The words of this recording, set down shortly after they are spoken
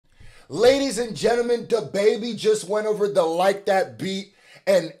Ladies and gentlemen, DaBaby just went over the Like That beat,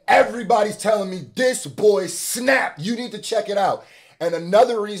 and everybody's telling me this boy snap. You need to check it out. And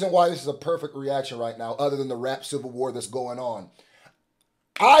another reason why this is a perfect reaction right now, other than the rap civil war that's going on,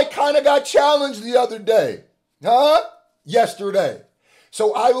 I kind of got challenged the other day. Yesterday.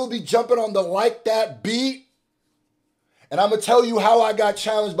 So I will be jumping on the Like That beat, and I'm going to tell you how I got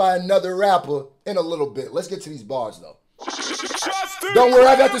challenged by another rapper in a little bit. Let's get to these bars, though. Don't worry,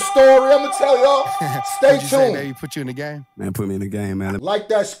 I got the story. I'm going to tell y'all. Stay tuned. Say, man, you put you in the game? Man, put me in the game, man. Like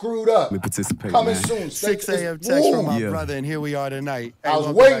That Screwed Up. Let me participate, Coming man. soon. 6 a.m. text from my brother, and here we are tonight. I was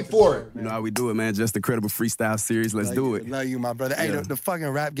waiting for it. You know how we do it, man. Just the credible freestyle series. Let's do it. Love you, my brother. Hey, the fucking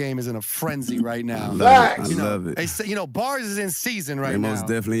rap game is in a frenzy right now. I love it. They say, you know, bars is in season right now. It most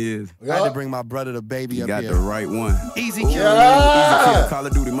definitely is. I had to bring my brother DaBaby You up got here. the right one. Easy kill. Yeah. Easy kill. Call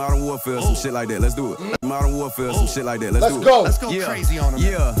of Duty, Modern Warfare, some shit like that. Let's do it. Modern Warfare, some shit like that. Let's do it. Go. Let's go crazy on him.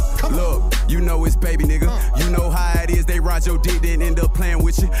 Yeah. Look, you know it's baby, nigga. You know how it is. They ride your dick, then end up playing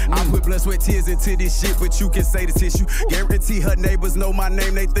with you. I put blood, sweat, tears into this shit, but you can say the tissue. Guarantee her neighbors know my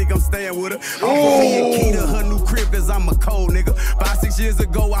name. They think I'm staying with her. I'm seeing key to her new crib, cause I'm a cold nigga. 5-6 years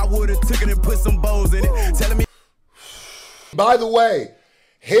ago, I would've took it and put some bows in it. Telling me. By the way,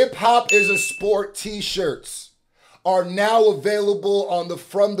 Hip Hop is a Sport t-shirts are now available on the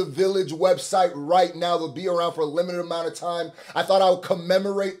From the Village website right now. They'll be around for a limited amount of time. I thought I would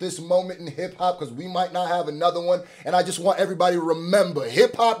commemorate this moment in hip hop because we might not have another one. And I just want everybody to remember,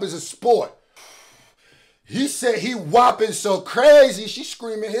 hip hop is a sport. He said he whopping so crazy. She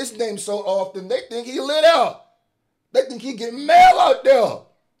screaming his name so often, they think he lit out. They think he getting mail out there.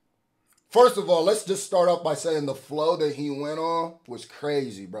 First of all, let's just start off by saying the flow that he went on was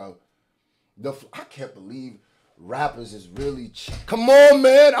crazy, bro. I can't believe rappers is really come on,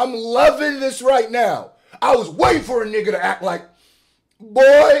 man. I'm loving this right now. I was waiting for a nigga to act like,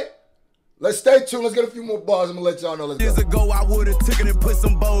 boy. Let's stay tuned. Let's get a few more bars. I'm gonna let y'all know. Let's go. Years ago, I would've took it and put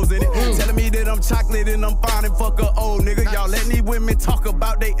some bows in it. Telling me that I'm chocolate and I'm fine and fuck a old nigga. Y'all let these women talk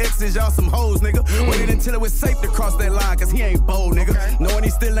about they exes. Y'all some hoes, nigga. Waited until it was safe to cross that line, cause he ain't bold, nigga. Knowing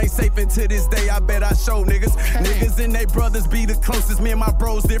he still ain't safe, and to this day, I bet I show niggas. Niggas and they brothers be the closest. Me and my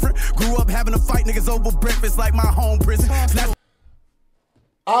bros different. Grew up having to fight niggas over breakfast like my home prison.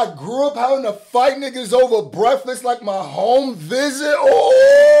 I grew up having to fight niggas over breakfast like my home visit.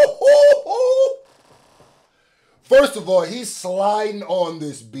 First of all, he's sliding on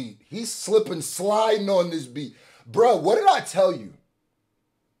this beat. He's slipping, sliding on this beat. Bro, what did I tell you?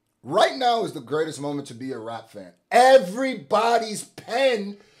 Right now is the greatest moment to be a rap fan. Everybody's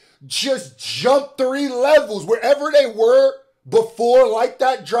pen just jumped 3 levels. Wherever they were before Like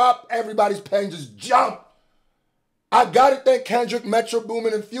That drop, everybody's pen just jumped. I gotta thank Kendrick, Metro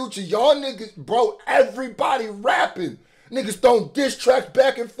Boomin, and Future. Y'all niggas, bro, everybody rapping. Niggas throwing diss tracks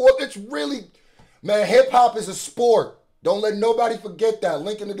back and forth. It's really, man, hip-hop is a sport. Don't let nobody forget that.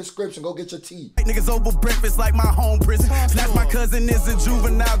 Link in the description. Go get your tea. Niggas over breakfast like my home prison. Snatch my cousin is a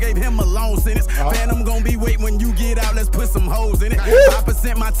juvenile, gave him a long sentence. Phantom gonna be waiting when you get out. Let's put some hoes in it.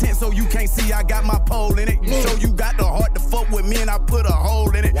 5% my tent so you can't see I got my pole in it. You show you got the heart to fuck with me and I put a hole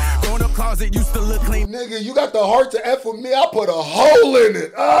in it. Growing up closet used to look clean. Nigga, you got the heart to F with me. I put a hole in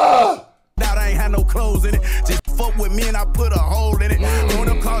it. Out, I ain't had no clothes in it. Just fuck with me and I put a hole in it. Growing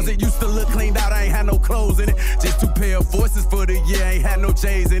up closet used to look cleaned out. I ain't had no clothes in it. Just 2 pair of voices for the year. Ain't had no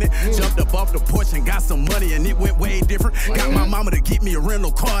J's in it. Jumped up off the porch and got some money and it went way different. Got my mama to get me a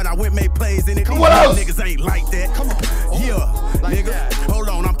rental car and I went made plays in it. What else? Niggas ain't like that. Come on. Yeah, like nigga. That. Hold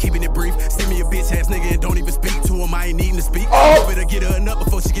on, I'm keeping it brief. Send me a bitch ass nigga and don't even speak to him. I ain't needing to speak. I better get her enough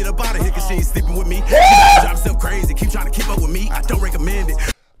before she get up out of here cause she ain't sleeping with me. She drive herself crazy. Keep trying to keep up with me. I don't recommend it.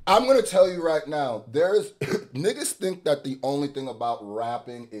 I'm going to tell you right now, niggas think that the only thing about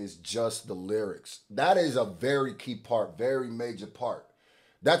rapping is just the lyrics. That is a very key part, very major part.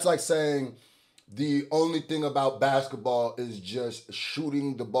 That's like saying the only thing about basketball is just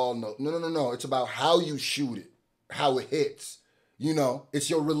shooting the ball. No. It's about how you shoot it, how it hits. You know, it's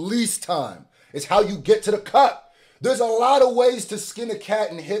your release time. It's how you get to the cup. There's a lot of ways to skin a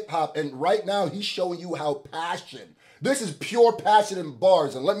cat in hip hop. And right now he's showing you how passion. This is pure passion in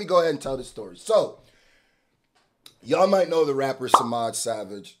bars, and let me go ahead and tell this story. So, y'all might know the rapper Samad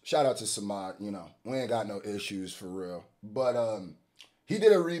Savage. Shout out to Samad, you know, we ain't got no issues for real. But he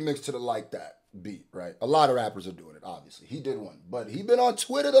did a remix to the Like That beat, right? A lot of rappers are doing it, obviously. He did one. But he been on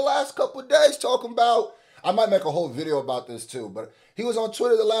Twitter the last couple of days talking about, I might make a whole video about this too, but he was on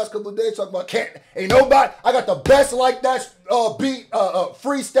Twitter the last couple of days talking about, ain't nobody, I got the best Like That beat,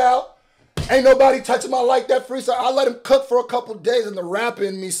 freestyle. Ain't nobody touching my Like That freestyle. I let him cook for a couple days and the rapper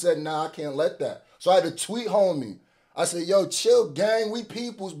in me said, nah, I can't let that. So I had to tweet homie. I said, yo, chill, gang. We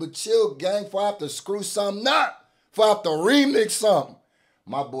peoples, but chill, gang, before I have to screw something up. Before I have to remix something.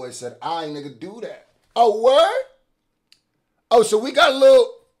 My boy said, I ain't nigga do that. Oh, word? Oh, so we got a little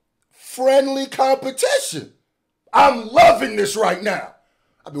friendly competition. I'm loving this right now.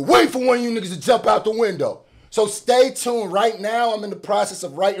 I've been waiting for one of you niggas to jump out the window. So stay tuned. Right now, I'm in the process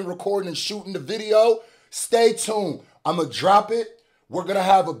of writing, recording, and shooting the video. Stay tuned. I'm going to drop it. We're going to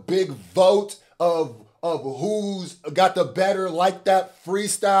have a big vote of who's got the better like that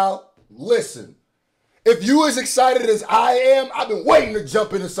freestyle. Listen, if you as excited as I am, I've been waiting to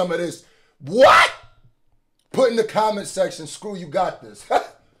jump into some of this. What? Put in the comment section, Screw, you got this.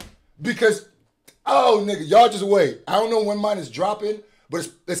 Because, oh, nigga, y'all just wait. I don't know when mine is dropping, but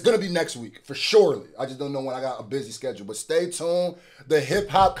it's going to be next week, for surely. I just don't know when. I got a busy schedule. But stay tuned. The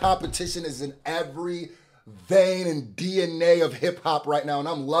hip-hop competition is in every vein and DNA of hip-hop right now, and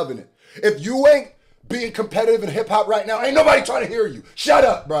I'm loving it. If you ain't being competitive in hip-hop right now, ain't nobody trying to hear you. Shut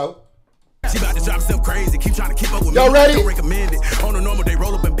up, bro. She about to drive herself crazy, keep trying to keep up with me. Y'all ready? Don't recommend it. On the normal, they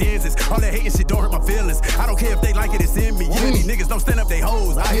roll up in Benzes. All that hating shit don't hurt my feelings. I don't care if they like it, it's in me. You and these niggas don't stand up they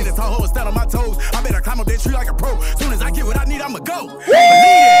hoes. I hit a tall hoe and stand on my toes. I better climb up that tree like a pro. Soon as I get what I need, I'ma go. Believe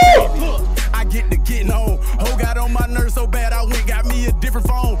it. Look, I get to getting on. Ho got on my nerves so bad, I went got me a different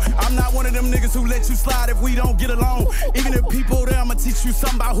phone. I'm not one of them niggas who let you slide if we don't get along. Even if people there, I'ma teach you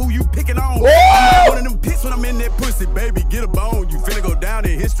something about who you picking on. I'm not one of them pits when I'm in that pussy, baby. Get a bone. You finna go down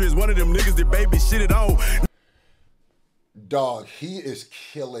in history as one of them niggas that baby shit it on. Dog, he is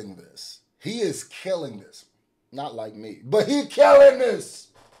killing this. He is killing this. Not like me, but he killing this.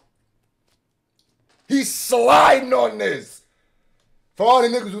 He's sliding on this. For all the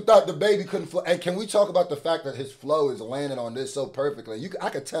niggas who thought DaBaby couldn't flow, and can we talk about the fact that his flow is landing on this so perfectly? I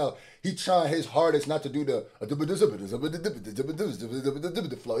could tell he trying his hardest not to do the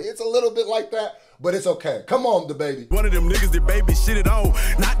flow. It's a little bit like that, but it's okay. Come on, DaBaby. One of them niggas that baby shit it on.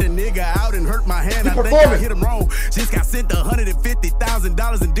 Not the nigga out and hurt my hand. I think I hit him wrong. Just got sent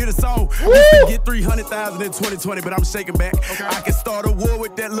 $150,000 and did a song. Used to get $300,000 in 2020, but I'm shaking back. Okay. I can start a war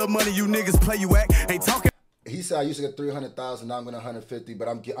with that little money you niggas play you act. Ain't talking. He said, I used to get 300,000, now I'm going to 150, but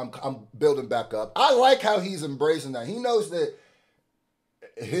I'm building back up. I like how he's embracing that. He knows that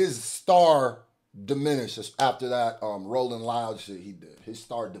his star diminished after that Rolling Loud shit he did. His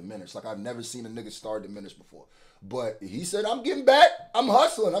star diminished. Like, I've never seen a nigga's star diminish before. But he said, I'm getting back. I'm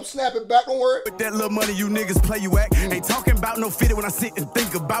hustling. I'm snapping back. Don't worry. With that little money you niggas play you act. Ain't talking about no fitted when I sit and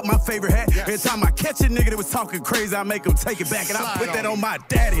think about my favorite hat. Every time I catch a nigga that was talking crazy, I make him take it back. And I put that on my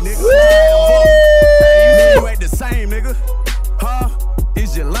daddy, nigga. You ain't the same, nigga. Huh?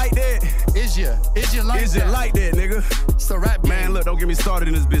 Is you like that? Is you like that, nigga? It's a rap game. Man, look, don't get me started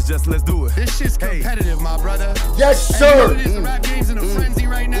in this bitch, just let's do it. This shit's competitive, my brother. Yes, sir. Hey, the rap game's in a frenzy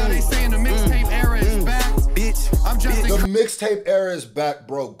right now. They saying the mixtape era is back. Bitch. I'm just the mixtape era is back,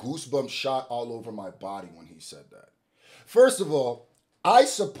 bro. Goosebumps shot all over my body when he said that. First of all, I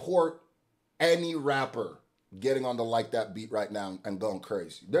support any rapper getting on the like that beat right now and going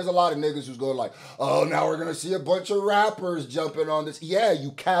crazy. There's a lot of niggas who's going like, oh, now we're gonna see a bunch of rappers jumping on this. Yeah,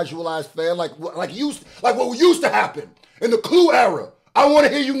 you casual ass fan, like what used to happen in the Clue era. I want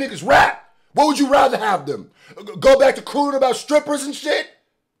to hear you niggas rap. What would you rather have them? Go back to crooning about strippers and shit?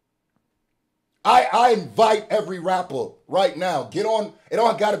 I invite every rapper right now, get on. It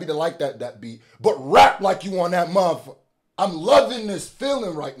don't gotta be the like that beat, but rap like you on that motherfucker. I'm loving this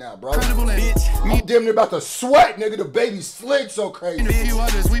feeling right now, bro. Bitch. I'm damn near about to sweat, nigga. DaBaby slid so crazy. And a few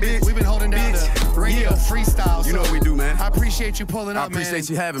others, we've been holding down the radio freestyle. You know what we do, man. I appreciate you pulling up, man. I appreciate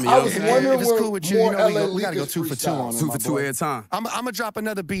you having me. I was wondering if it's cool with you, more we gotta go 2 for 2 on it. 2 for 2 every time. I'm gonna drop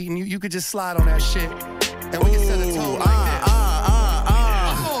another beat, and you could just slide on that shit, and we can set a tone like that.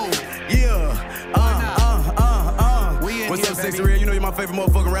 What's up, Sexyy? You know you're my favorite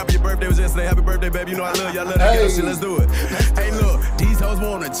motherfucking rapper. Your birthday was yesterday. Happy birthday, baby. You know I love you. I love that girl shit. Let's do it. Hey, look, these hoes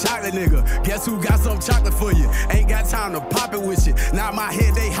want a chocolate nigga. Guess who got some chocolate for you? Ain't got time to pop it with you. Now my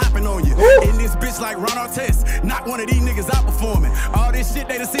head, they hopping on you. In this bitch like Ron Artest. Knock one of these niggas out performing. All this shit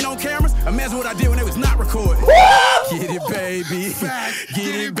they done seen on cameras. Imagine what I did when they was not recording. Get it, baby.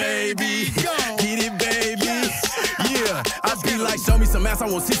 Get it, baby. Get it, baby. Yeah, I be like, show me some ass, I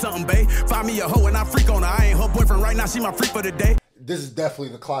wanna see something, babe. Find me a hoe and I freak on her. I ain't her boyfriend right now, she my freak for the day. This is definitely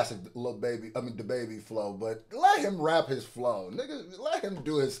the classic DaBaby flow, but let him rap his flow. Nigga, let him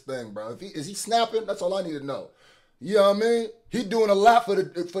do his thing, bro. Is he snapping? That's all I need to know. You know what I mean? He doing a lot for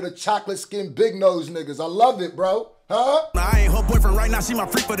the chocolate skin big nose niggas. I love it, bro. Huh? I ain't her boyfriend right now, she my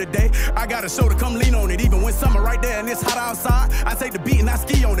freak for the day. I got a show to come lean on it, even when summer right there and it's hot outside. I take the beat and I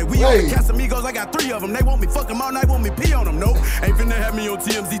ski on it. We on the Casamigos, I got 3 of them. They want me fuck them all night, want me pee on them. Nope, ain't finna have me on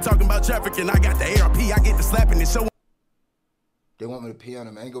TMZ talking about trafficking. I got the ARP, I get the slapping and show. They want me to pee on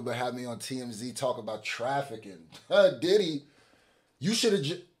him. Ain't gonna have me on TMZ talk about trafficking. Diddy, you should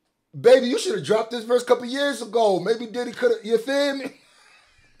have, baby, you should have dropped this verse a couple years ago. Maybe Diddy could have, you feel me?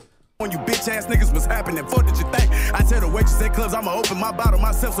 When you bitch ass niggas was happening, fuck did you think? I tell the waitress at clubs, I'ma open my bottle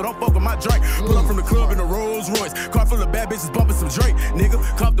myself, so don't fuck with my drink. Pull up from the club in a Rolls Royce, car full of bad bitches bumping some Drake. Nigga,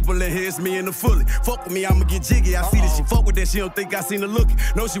 comfortable in here, it's me and the fully. Fuck with me, I'ma get jiggy. I see that she fuck with that, she don't think I seen her looking.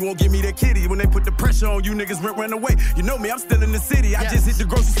 No, she won't give me that kitty. When they put the pressure on you niggas, run away. You know me, I'm still in the city. I just hit the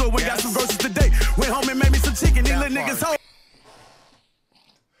grocery store, we got some groceries today. Went home and made me some chicken, these little niggas home.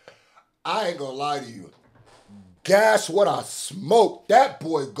 I ain't gonna lie to you. Gas what I smoked. That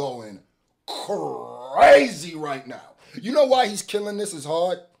boy going crazy right now. You know why he's killing this as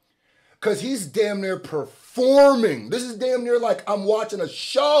hard? Because he's damn near performing. This is damn near like I'm watching a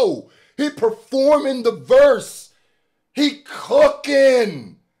show. He performing the verse. He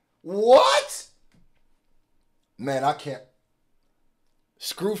cooking. What? Man, I can't.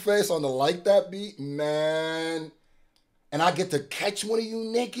 Screwface on the Like That beat, man. And I get to catch one of you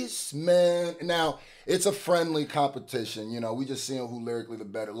niggas, man. Now, it's a friendly competition. You know, we just seeing who lyrically the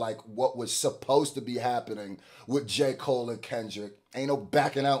better. Like what was supposed to be happening with J. Cole and Kendrick. Ain't no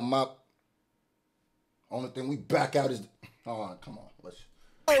backing out my... Only thing we back out is... Oh, come on.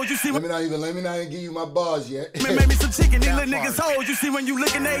 Oh, you see let me not even give you my bars yet. Man, made me some chicken, these little niggas hoes. You see when you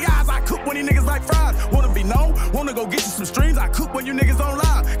look in their eyes, I cook when these niggas like fries. Wanna be known, wanna go get you some streams, I cook when you niggas on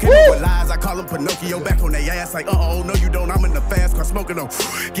live. Came up with lies, I call them Pinocchio, back on their ass like, no you don't, I'm in the fast car smoking on.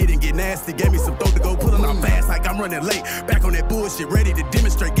 Get nasty, gave me some throat to go, pulling on fast like I'm running late. Back on that bullshit, ready to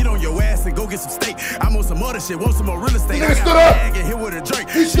demonstrate, get on your ass and go get some steak. I'm on some other shit, want some more real estate. I got a bag and hit with a drink.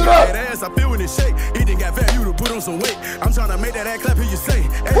 She got that ass, I feel when it shake. It didn't got value to put on some weight. I'm trying to make that ass clap, hear you say,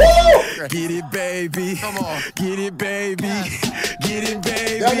 hey. Get it, baby. Come on. Get it, baby. Get it,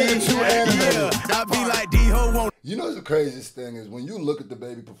 baby. That nigga too animated. Yeah, I be like D-Ho won't. You know the craziest thing is when you look at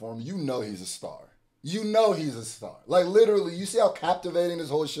DaBaby perform, you know he's a star. You know he's a star. Like literally, you see how captivating this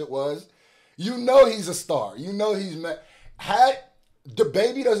whole shit was? You know he's a star. You know he's had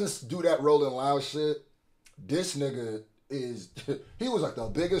DaBaby doesn't do that Rolling Loud shit. This nigga is he was like the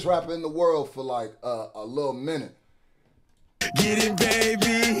biggest rapper in the world for like a little minute. Get it,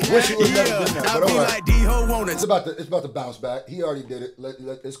 baby. Wish he was never been there, but all right. Like D-Ho won't it. It's about to bounce back. He already did it.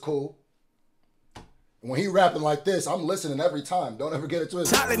 It's cool. When he rapping like this, I'm listening every time. Don't ever get it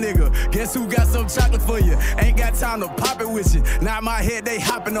twisted. Chocolate nigga, guess who got some chocolate for you? Ain't got time to pop it with you. Now in my head, they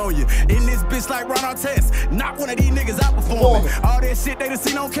hopping on you. In this bitch like Ron Artest. Knock one of these niggas out performing. All that shit they done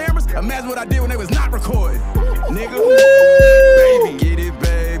seen on cameras. Imagine what I did when they was not recording. Nigga, baby, get it,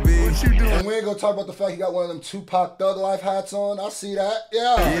 baby. What you doing? And we ain't gonna talk about the fact he got one of them Tupac Thug Life hats on. I see that.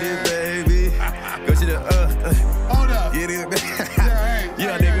 Yeah. Get it, baby. Go to the Hold up. Get it, baby.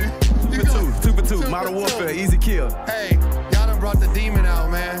 Yeah, nigga. 2 for 2. Modern Warfare, easy kill. Hey, y'all done brought the demon out,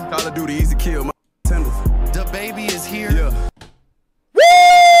 man. Call of Duty, easy kill. My tenders. DaBaby is here. Yeah.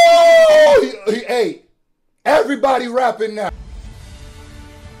 Woo! Hey, everybody rapping now.